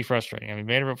got to be frustrating. I mean,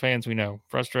 Vanderbilt fans, we know,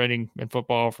 frustrating in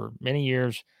football for many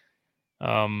years.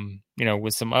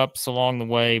 With some ups along the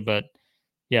way, but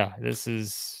yeah,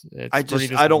 I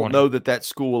don't know that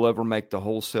school will ever make the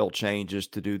wholesale changes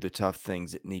to do the tough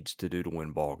things it needs to do to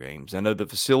win ball games. I know the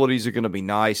facilities are going to be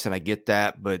nice, and I get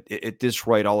that, but at this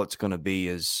rate, all it's going to be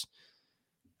is,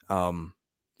 a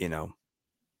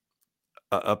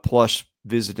plush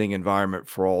visiting environment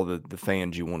for all the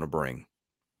fans you want to bring.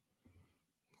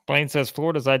 Blaine says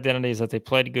Florida's identity is that they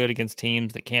played good against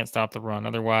teams that can't stop the run.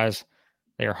 Otherwise,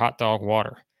 they are hot dog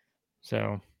water.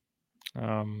 So,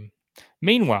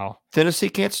 meanwhile, Tennessee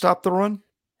can't stop the run?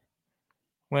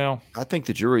 Well, I think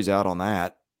the jury's out on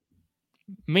that.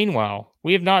 Meanwhile,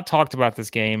 we have not talked about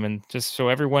this game, and just so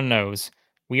everyone knows,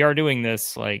 we are doing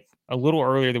this like a little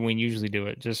earlier than we usually do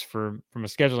it, just from a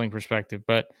scheduling perspective.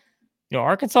 But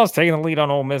Arkansas is taking the lead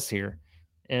on Ole Miss here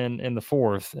in the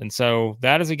fourth. And so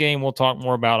that is a game we'll talk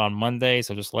more about on Monday.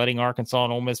 So just letting Arkansas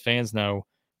and Ole Miss fans know,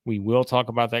 we will talk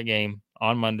about that game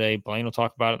on Monday. Blaine will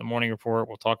talk about it in the morning report.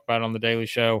 We'll talk about it on the Daily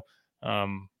Show.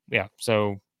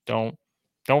 So don't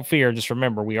fear. Just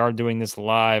remember, we are doing this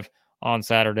live on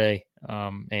Saturday,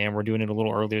 and we're doing it a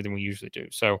little earlier than we usually do.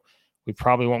 So we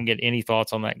probably won't get any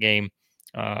thoughts on that game,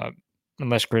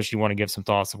 unless, Chris, you want to give some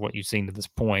thoughts of what you've seen to this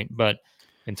point. But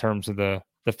in terms of the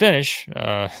finish,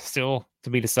 still to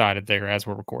be decided there as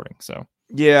we're recording. So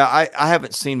yeah, I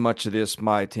haven't seen much of this.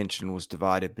 My attention was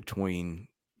divided between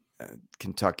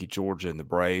Kentucky, Georgia, and the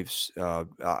Braves.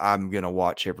 I'm going to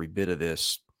watch every bit of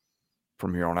this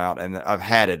from here on out, and I've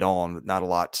had it on, but not a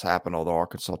lot's happened, although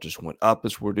Arkansas just went up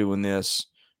as we're doing this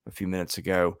a few minutes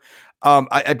ago.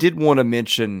 I did want to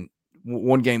mention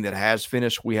one game that has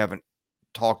finished. We haven't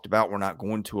talked about, we're not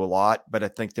going to a lot, but I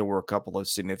think there were a couple of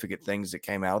significant things that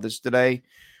came out of this today.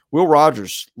 Will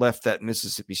Rogers left that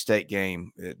Mississippi State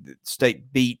game. The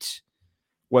State beat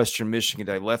Western Michigan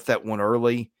today, left that one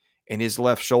early, and his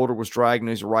left shoulder was dragging.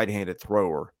 He's a right-handed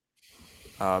thrower.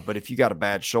 But if you got a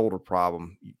bad shoulder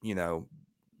problem,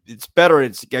 it's better. I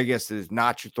guess it's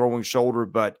not your throwing shoulder,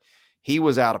 but he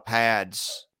was out of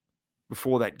pads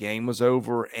before that game was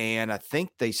over. And I think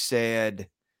they said,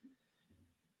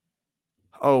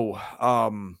 Woody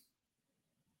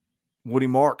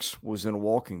Marks was in a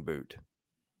walking boot.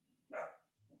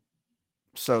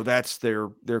 So that's their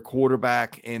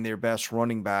quarterback and their best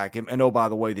running back. And oh, by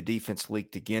the way, the defense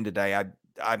leaked again today.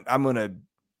 I'm going to,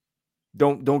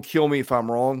 don't kill me if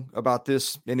I'm wrong about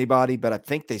this, anybody, but I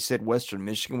think they said Western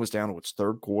Michigan was down to its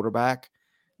third quarterback.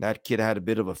 That kid had a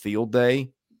bit of a field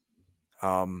day.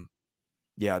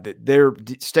 Their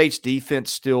State's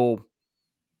defense still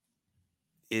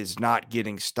is not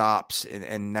getting stops,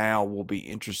 and now we'll be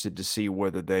interested to see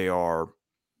whether they are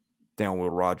down Will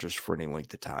Rogers for any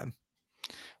length of time.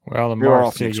 Well, the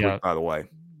Marks too, yeah. By the way,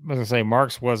 I was gonna say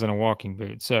Marks was in a walking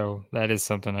boot, so that is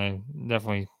something I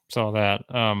definitely saw that.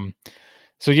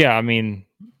 So yeah, I mean,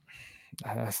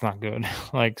 that's not good.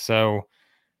 So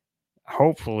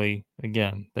hopefully,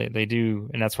 again, they do,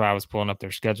 and that's why I was pulling up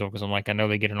their schedule, because I'm like, I know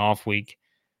they get an off week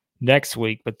next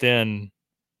week, but then,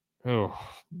 talking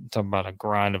about a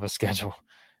grind of a schedule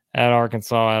at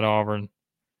Arkansas, at Auburn,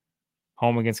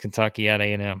 home against Kentucky, at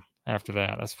A&M. After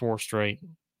that, that's 4 straight.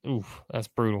 Oof, that's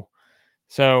brutal.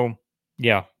 So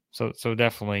yeah, so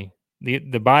definitely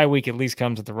the bye week at least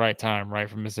comes at the right time, right,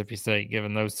 for Mississippi State,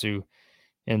 given those 2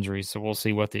 injuries. So we'll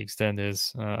see what the extent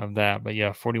is of that. But yeah,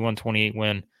 41-28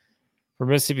 win for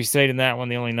Mississippi State in that one,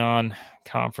 the only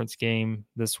non-conference game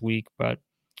this week. But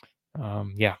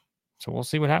so we'll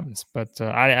see what happens. But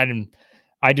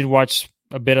I did watch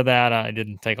a bit of that. I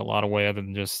didn't take a lot away, other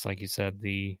than just, like you said,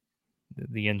 the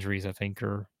injuries, I think,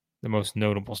 are the most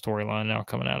notable storyline now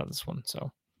coming out of this one.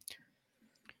 So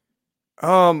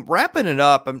wrapping it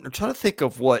up, I'm trying to think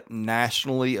of what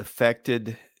nationally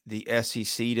affected the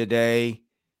SEC today.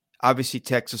 Obviously,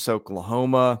 Texas,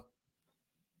 Oklahoma.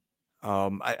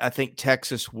 I think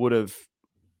Texas would have.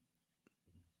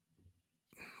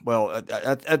 Well,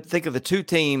 I think of the 2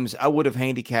 teams, I would have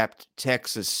handicapped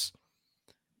Texas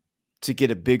to get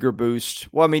a bigger boost.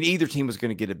 Well, I mean, either team was going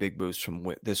to get a big boost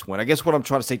from this win. I guess what I'm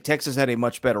trying to say, Texas had a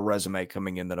much better resume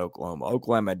coming in than Oklahoma.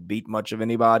 Oklahoma had beat much of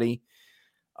anybody.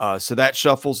 So that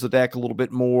shuffles the deck a little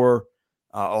bit more.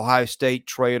 Ohio State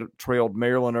trailed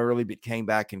Maryland early, but came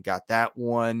back and got that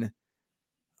one.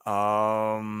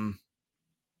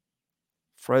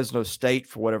 Fresno State,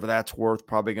 for whatever that's worth,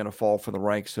 probably going to fall from the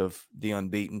ranks of the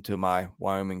unbeaten to my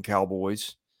Wyoming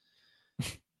Cowboys.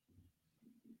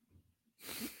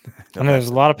 I know there's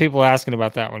a lot of people asking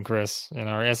about that one, Chris, in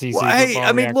our SEC. Well, hey,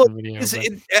 I mean, look,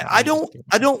 I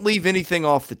don't leave anything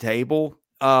off the table.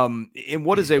 In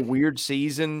what is a weird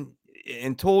season,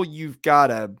 until you've got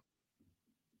a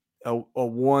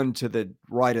one to the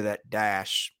right of that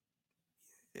dash,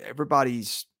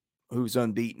 everybody's who's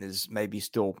unbeaten is maybe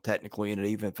still technically in it,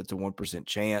 even if it's a 1%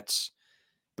 chance.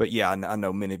 But yeah, I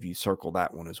know many of you circle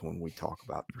that one as one we talk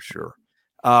about for sure.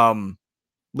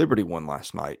 Liberty won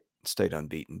last night, stayed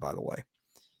unbeaten, by the way,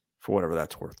 for whatever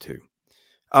that's worth too.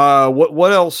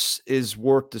 What else is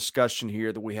worth discussion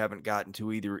here that we haven't gotten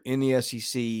to, either in the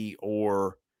SEC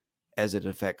or as it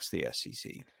affects the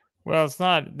SEC? Well, it's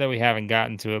not that we haven't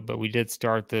gotten to it, but we did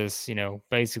start this,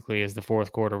 basically as the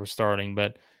fourth quarter was starting.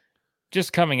 But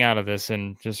just coming out of this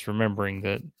and just remembering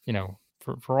that,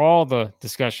 for all the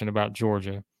discussion about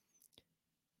Georgia,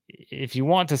 if you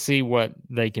want to see what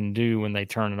they can do when they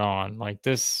turn it on, like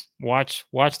this, watch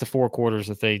the 4 quarters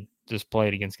that they just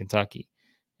played against Kentucky.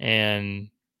 And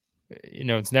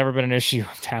it's never been an issue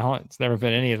of talent. It's never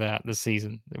been any of that this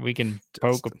season. We can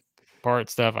poke apart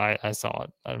stuff. I saw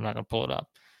it. I'm not going to pull it up.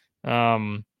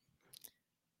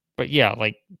 But yeah,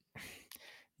 like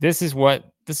this is what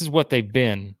they've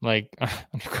been like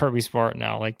under Kirby Smart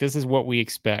now. Like this is what we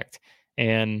expect.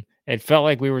 And it felt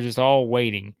like we were just all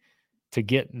waiting to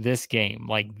get this game.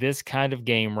 Like this kind of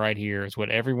game right here is what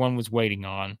everyone was waiting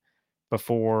on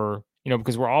before,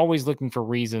 because we're always looking for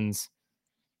reasons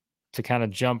to kind of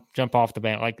jump off the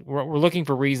band. Like we're looking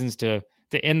for reasons to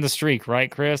end the streak,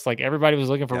 right, Chris? Like everybody was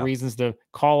looking for reasons to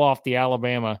call off the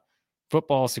Alabama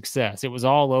football success. It was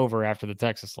all over after the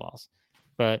Texas loss.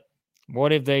 But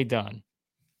what have they done?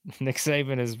 Nick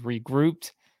Saban has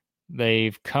regrouped.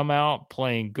 They've come out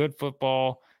playing good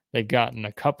football. They've gotten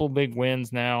a couple big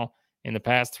wins now in the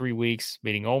past 3 weeks,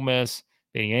 beating Ole Miss,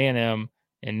 beating A&M,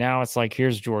 and now it's like,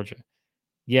 here's Georgia.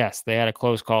 Yes, they had a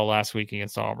close call last week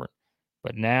against Auburn,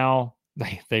 but now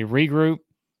they regroup,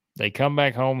 they come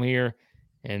back home here,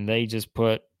 and they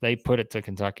put it to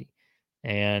Kentucky.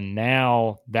 And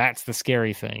now that's the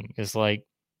scary thing. Is like,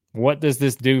 what does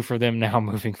this do for them now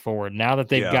moving forward? Now that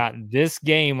they've got this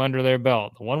game under their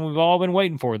belt, the one we've all been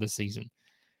waiting for this season,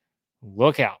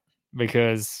 look out,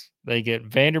 because they get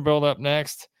Vanderbilt up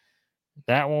next.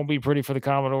 That won't be pretty for the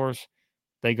Commodores.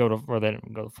 They got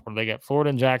Florida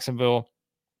and Jacksonville.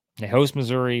 They host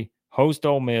Missouri, host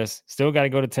Ole Miss, still got to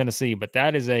go to Tennessee. But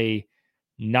that is a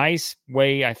nice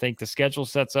way, I think, the schedule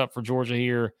sets up for Georgia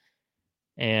here.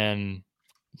 And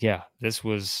yeah, if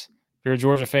you're a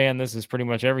Georgia fan, this is pretty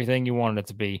much everything you wanted it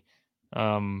to be,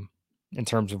 in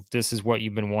terms of this is what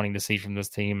you've been wanting to see from this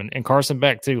team. And Carson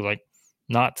Beck too, like,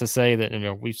 not to say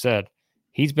that, we've said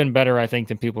he's been better, I think,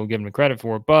 than people have given him credit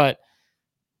for, but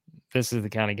this is the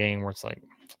kind of game where it's like,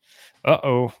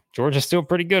 Georgia's still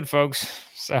pretty good, folks.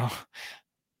 So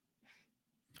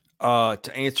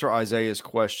to answer Isaiah's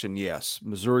question, yes,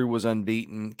 Missouri was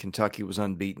unbeaten. Kentucky was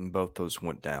unbeaten. Both those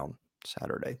went down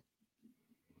Saturday.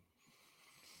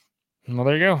 Well,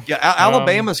 there you go. Yeah,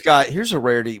 Alabama's here's a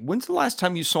rarity. When's the last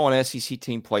time you saw an SEC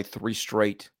team play 3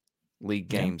 straight league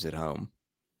games at home?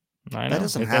 I know. That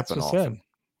doesn't happen often.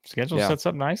 Schedule sets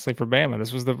up nicely for Bama.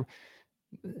 This was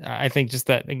I think just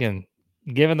that, again,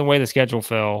 given the way the schedule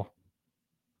fell,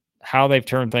 how they've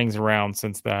turned things around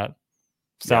since that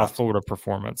South Florida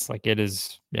performance, like it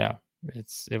was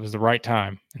the right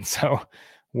time. And so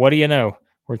what do you know?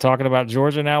 We're talking about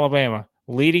Georgia and Alabama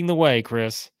leading the way,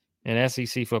 Chris, in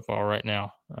SEC football right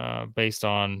now, based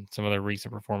on some of their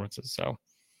recent performances. So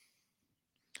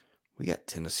we got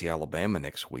Tennessee, Alabama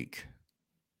next week.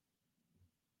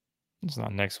 It's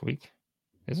not next week,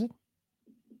 is it?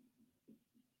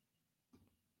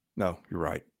 No, you're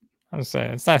right. I was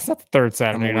saying it's not the third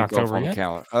Saturday in October yet.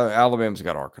 Alabama's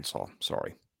got Arkansas.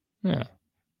 Sorry. Yeah.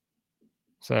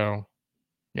 So,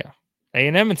 yeah.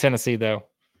 A&M and Tennessee, though.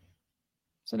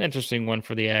 It's an interesting one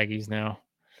for the Aggies now.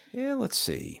 Yeah, let's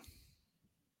see.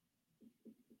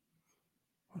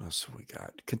 What else have we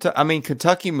got?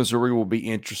 Kentucky, Missouri will be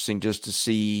interesting just to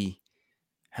see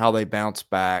how they bounce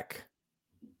back.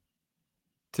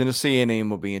 Tennessee A&M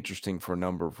will be interesting for a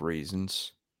number of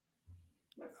reasons.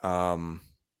 Auburn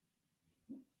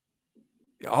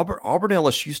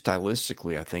LSU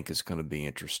stylistically, I think, is going to be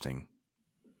interesting.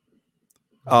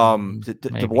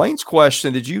 To Blaine's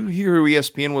question, did you hear who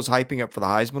ESPN was hyping up for the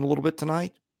Heisman a little bit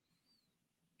tonight?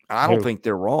 I don't think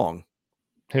they're wrong.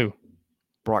 Who?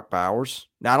 Brock Bowers.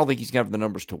 Now, I don't think he's going to have the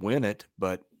numbers to win it,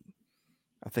 but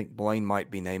I think Blaine might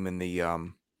be naming the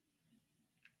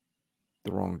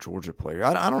wrong Georgia player.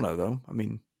 I don't know, though.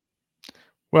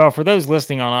 Well, for those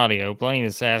listening on audio, Blaine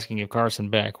is asking if Carson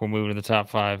Beck will move to the top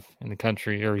 5 in the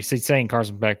country, or he's saying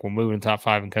Carson Beck will move in the top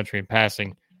 5 in the country in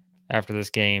passing after this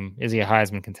game. Is he a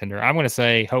Heisman contender? I'm going to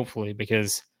say hopefully,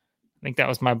 because I think that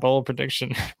was my bold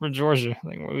prediction for Georgia. I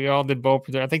think we all did bold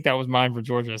prediction. I think that was mine for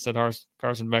Georgia. I said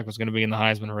Carson Beck was going to be in the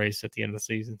Heisman race at the end of the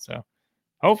season. So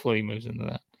hopefully he moves into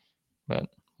that, but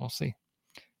we'll see.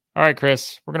 All right,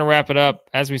 Chris, we're going to wrap it up.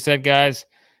 As we said, guys,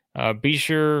 be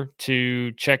sure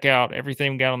to check out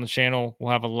everything we got on the channel.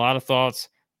 We'll have a lot of thoughts.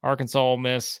 Arkansas Ole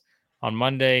Miss on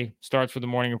Monday starts with the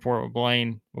morning report with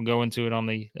Blaine. We'll go into it on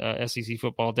the SEC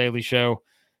Football Daily Show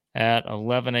at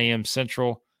 11 a.m.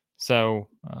 Central. So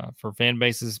for fan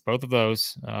bases, both of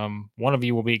those, one of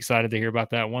you will be excited to hear about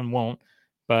that. One won't.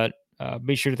 But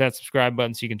be sure to hit that subscribe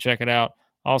button so you can check it out.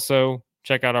 Also,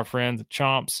 check out our friends at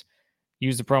Chomps.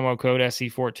 Use the promo code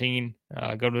SC14.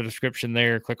 Go to the description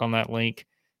there. Click on that link.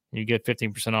 You get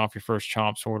 15% off your first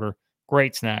Chomps order.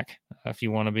 Great snack if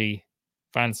you want to be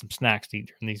finding some snacks to eat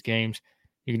during these games.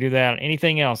 You can do that.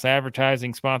 Anything else,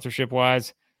 advertising,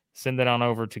 sponsorship-wise, send that on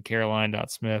over to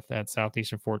caroline.smith at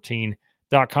southeastern14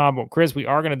 But Chris, we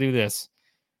are going to do this.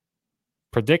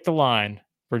 Predict the line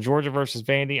for Georgia versus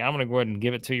Vandy. I'm going to go ahead and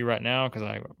give it to you right now because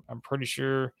I'm pretty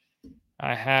sure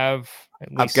I have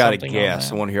at least I've got a something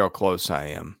guess. I want to hear how close I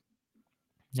am.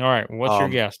 All right. What's your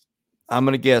guess? I'm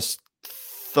going to guess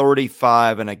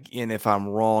 35, and if I'm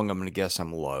wrong, I'm going to guess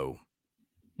I'm low.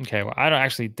 Okay. Well, I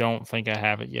don't think I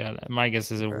have it yet. My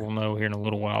guess is we'll know here in a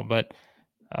little while. But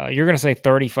you're going to say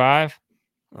 35?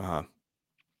 Uh-huh.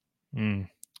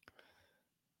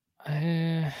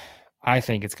 I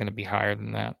think it's going to be higher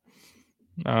than that.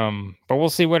 But we'll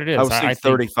see what it is. I was thinking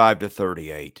 35 to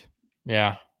 38.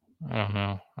 Yeah. I don't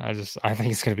know. I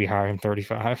think it's going to be higher than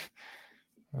 35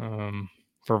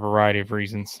 for a variety of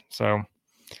reasons. So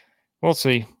we'll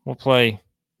see. We'll play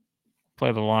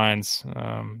the lines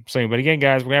soon. But again,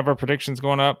 guys, we have our predictions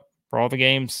going up for all the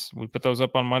games. We put those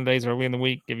up on Mondays early in the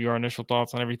week, give you our initial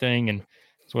thoughts on everything. And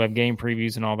so we have game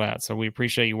previews and all that. So we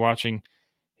appreciate you watching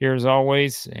here as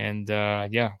always. And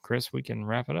Chris, we can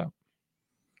wrap it up.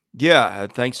 Yeah,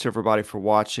 thanks to everybody for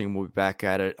watching. We'll be back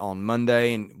at it on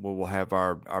Monday, and we'll have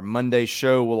our Monday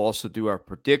show. We'll also do our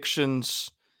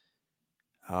predictions.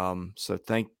 So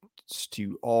thanks to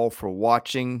you all for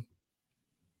watching.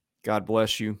 God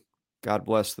bless you. God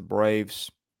bless the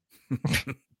Braves.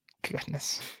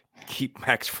 Goodness. Keep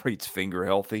Max Fried's finger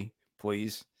healthy,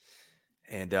 please.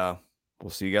 And we'll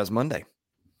see you guys Monday.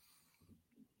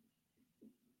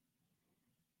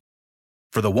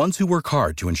 For the ones who work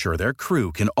hard to ensure their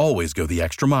crew can always go the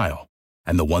extra mile,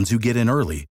 and the ones who get in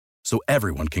early so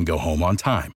everyone can go home on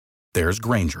time, there's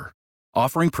Grainger,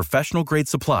 offering professional-grade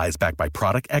supplies backed by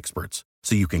product experts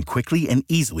so you can quickly and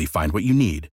easily find what you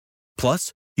need.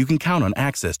 Plus, you can count on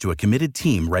access to a committed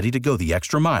team ready to go the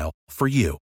extra mile for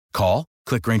you. Call,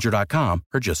 click Grainger.com,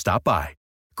 or just stop by.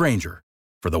 Grainger,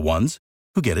 for the ones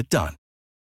who get it done.